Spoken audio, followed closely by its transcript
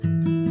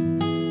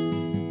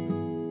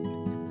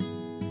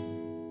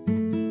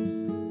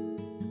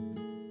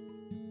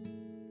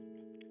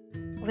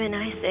When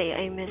I say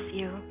I miss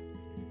you,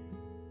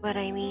 what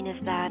I mean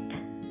is that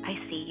I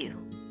see you.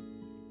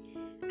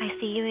 I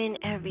see you in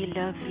every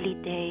lovely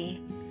day.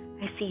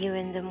 I see you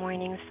in the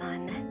morning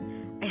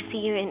sun. I see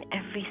you in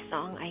every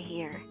song I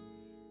hear.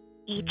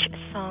 Each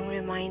song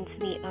reminds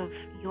me of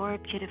your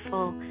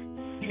beautiful,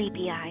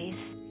 sleepy eyes.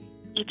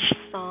 Each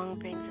song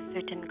brings a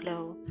certain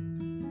glow.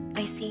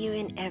 I see you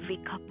in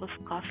every cup of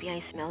coffee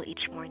I smell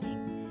each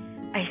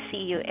morning. I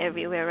see you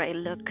everywhere I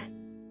look.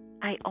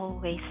 I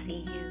always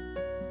see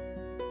you.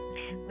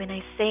 When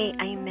I say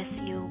I miss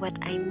you, what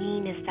I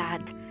mean is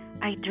that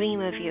I dream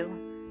of you.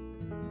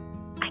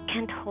 I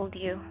can't hold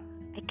you.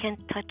 I can't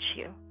touch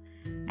you.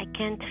 I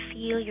can't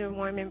feel your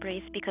warm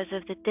embrace because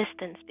of the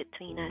distance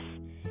between us.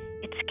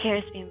 It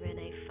scares me when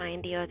I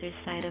find the other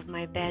side of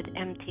my bed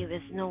empty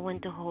with no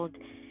one to hold,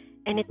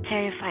 and it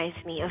terrifies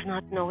me of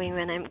not knowing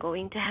when I'm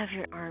going to have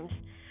your arms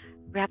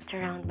wrapped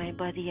around my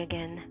body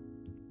again.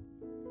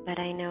 But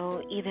I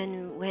know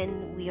even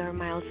when we are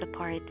miles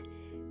apart,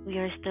 we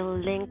are still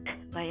linked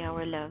by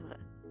our love.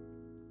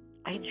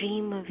 I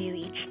dream of you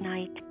each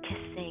night,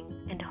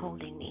 kissing and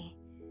holding me.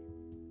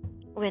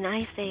 When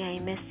I say I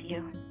miss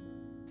you,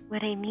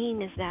 what I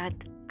mean is that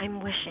I'm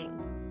wishing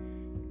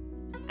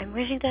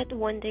that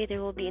one day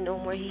there will be no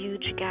more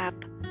huge gap,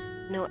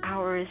 no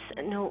hours,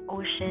 no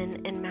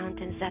ocean and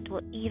mountains that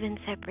will even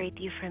separate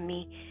you from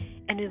me,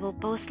 and we will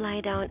both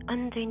lie down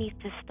underneath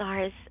the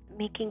stars,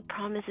 making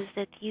promises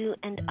that you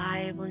and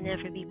I will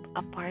never be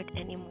apart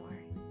anymore.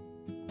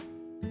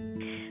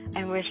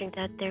 I'm wishing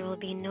that there will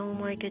be no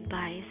more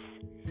goodbyes,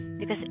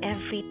 because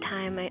every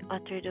time I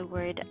utter the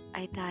word,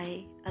 I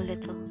die a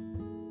little.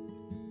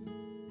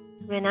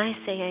 When I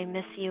say I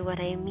miss you, what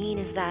I mean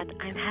is that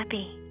I'm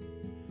happy.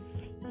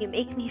 You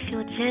make me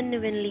feel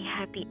genuinely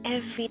happy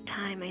every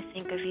time I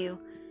think of you.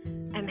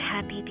 I'm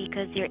happy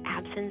because your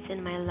absence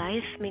in my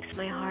life makes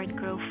my heart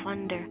grow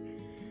fonder.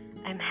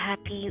 I'm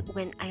happy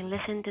when I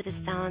listen to the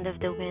sound of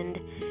the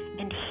wind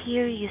and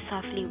hear you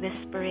softly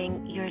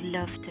whispering your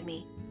love to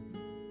me.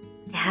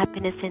 The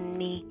happiness in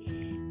me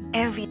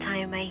every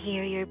time I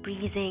hear your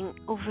breathing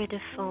over the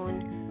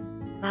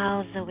phone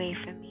miles away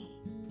from me.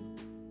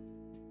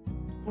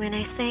 When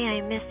I say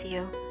I miss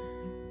you,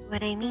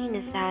 what I mean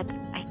is that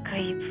I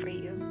crave for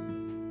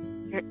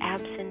you. Your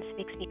absence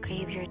makes me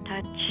crave your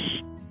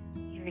touch,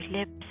 your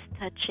lips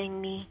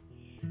touching me.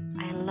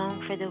 I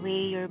long for the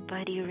way your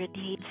body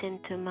radiates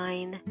into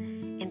mine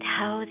and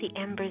how the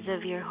embers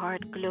of your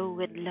heart glow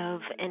with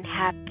love and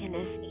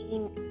happiness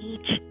in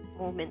each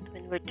moment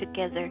when we're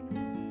together,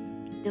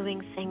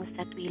 doing things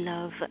that we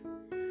love.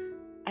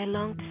 I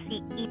long to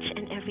see each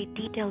and every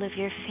detail of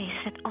your face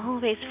that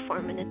always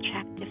form an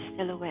attractive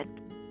silhouette.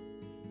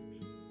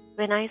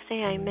 When I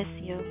say I miss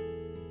you,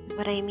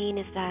 what I mean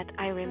is that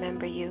I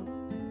remember you.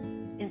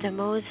 In the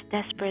most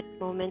desperate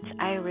moments,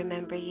 I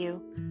remember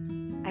you.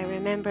 I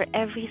remember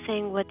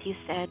everything, what you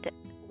said,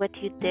 what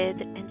you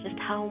did, and just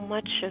how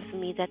much of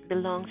me that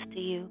belongs to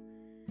you.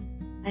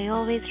 I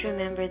always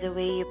remember the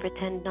way you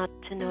pretend not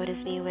to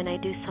notice me when I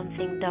do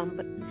something dumb,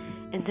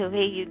 and the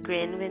way you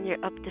grin when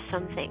you're up to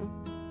something.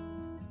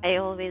 I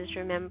always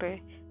remember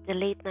the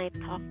late night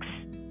talks.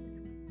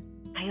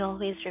 I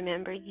always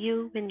remember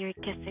you when you're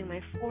kissing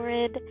my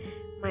forehead,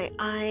 my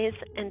eyes,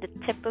 and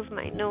the tip of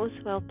my nose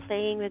while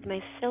playing with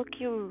my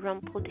silky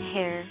rumpled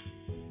hair.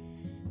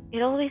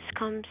 It always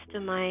comes to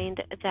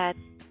mind that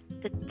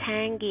the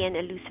tangy and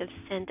elusive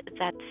scent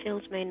that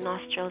fills my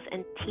nostrils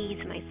and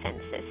teases my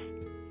senses.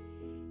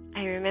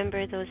 I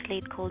remember those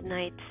late cold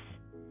nights.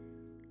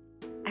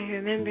 I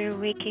remember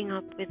waking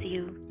up with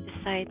you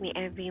beside me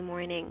every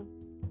morning,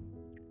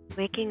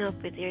 waking up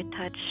with your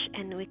touch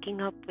and waking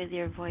up with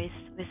your voice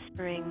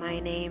whispering my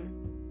name.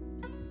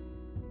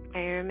 I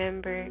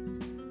remember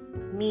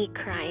me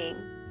crying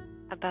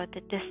about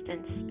the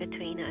distance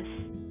between us.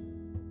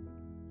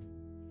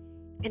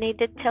 And I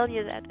did tell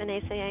you that when I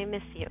say I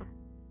miss you.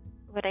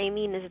 What I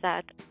mean is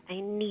that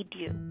I need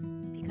you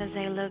because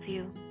I love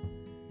you.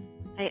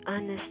 I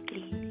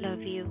honestly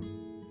love you.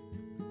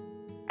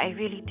 I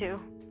really do.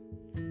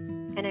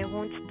 And I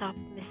won't stop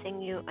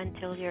missing you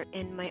until you're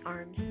in my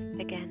arms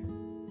again.